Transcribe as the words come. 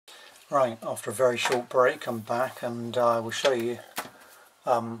Right, after a very short break I'm back, and I will show you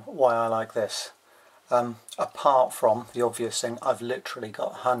why I like this. Apart from the obvious thing, I've literally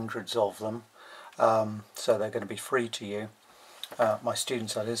got hundreds of them, so they're going to be free to you. My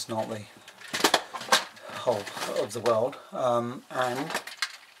students, that is, not the whole of the world. And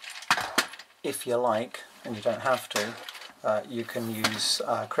if you like, and you don't have to, you can use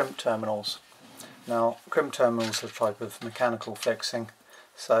crimp terminals. Now, crimp terminals are a type of mechanical fixing.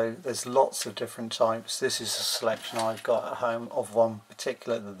 So there's lots of different types. This is a selection I've got at home of one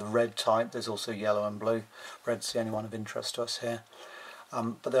particular, the red type. There's also yellow and blue. Red's the only one of interest to us here.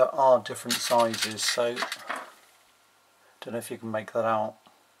 But there are different sizes, so don't know if you can make that out.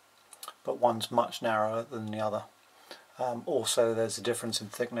 But one's much narrower than the other. Also there's a difference in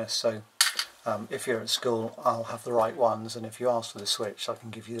thickness, so if you're at school I'll have the right ones, and if you ask for the switch I can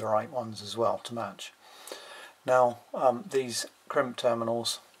give you the right ones as well to match. Now these crimp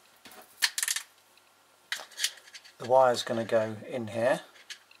terminals, the wire's going to go in here,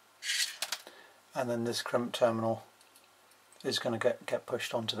 and then this crimp terminal is going to get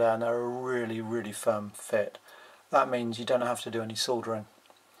pushed onto there, and they're a really firm fit. That means you don't have to do any soldering.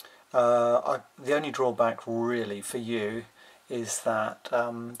 The only drawback really for you is that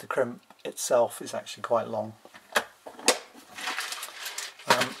the crimp itself is actually quite long.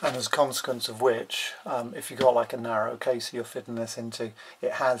 And as a consequence of which, if you've got like a narrow case you're fitting this into,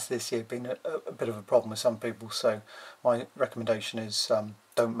 it has this year been a bit of a problem with some people, so my recommendation is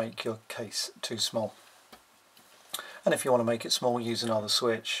don't make your case too small. And if you want to make it small, use another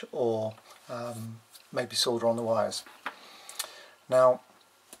switch, or maybe solder on the wires. Now,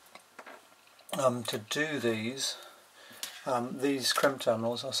 to do these crimp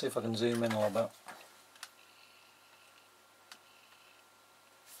terminals, I'll see if I can zoom in a little bit.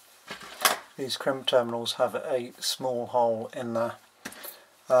 These crimp terminals have a small hole in there,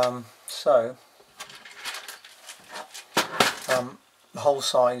 so the hole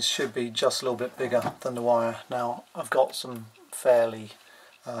size should be just a little bit bigger than the wire. Now I've got some fairly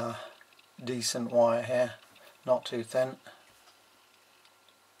decent wire here, not too thin.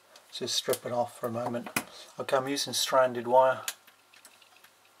 Just strip it off for a moment. Okay, I'm using stranded wire.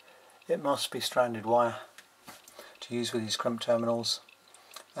 It must be stranded wire to use with these crimp terminals,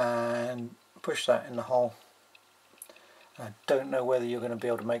 and push that in the hole. I don't know whether you're going to be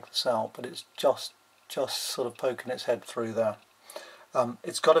able to make this out, but it's just sort of poking its head through there.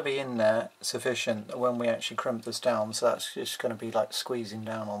 It's got to be in there sufficient that when we actually crimp this down, so that's just going to be like squeezing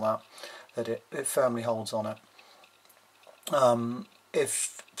down on that it firmly holds on it.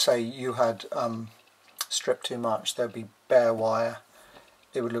 If say you had stripped too much, there'd be bare wire,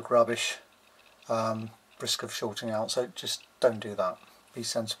 it would look rubbish, risk of shorting out, so just don't do that. Be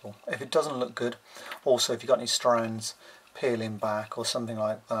sensible. If it doesn't look good, also if you've got any strands peeling back or something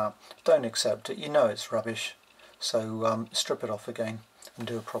like that, don't accept it. You know it's rubbish, so strip it off again and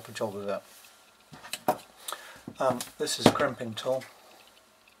do a proper job with it. This is a crimping tool.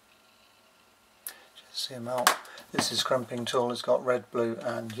 Just see them out. This is a crimping tool. It's got red, blue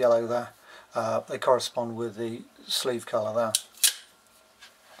and yellow there. They correspond with the sleeve colour there.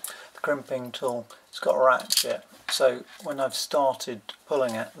 The crimping tool, it's got a ratchet, so when I've started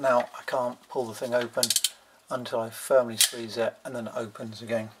pulling it, now I can't pull the thing open until I firmly squeeze it, and then it opens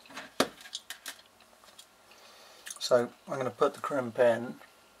again. So I'm going to put the crimp in.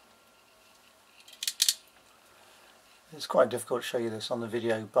 It's quite difficult to show you this on the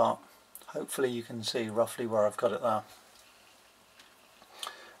video, but hopefully you can see roughly where I've got it there.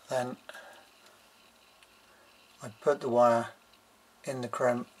 Then I put the wire in the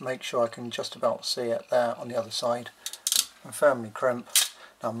crimp, make sure I can just about see it there on the other side, and firmly crimp.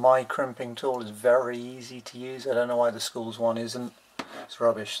 Now my crimping tool is very easy to use. I don't know why the school's one isn't. It's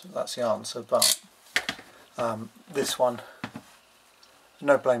rubbish, that's the answer. But this one,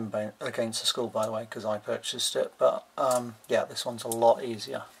 no blame against the school by the way, because I purchased it, but yeah, this one's a lot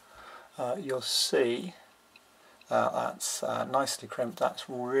easier. You'll see that's nicely crimped, that's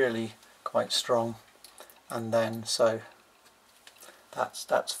really quite strong, and then so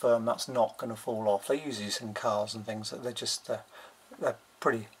that's firm, that's not going to fall off. They use these in cars and things, they're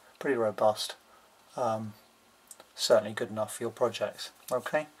pretty robust, certainly good enough for your projects.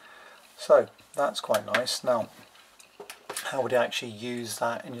 Okay, so that's quite nice. Now how would you actually use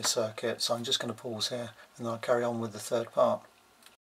that in your circuit? So I'm just going to pause here and then I'll carry on with the third part.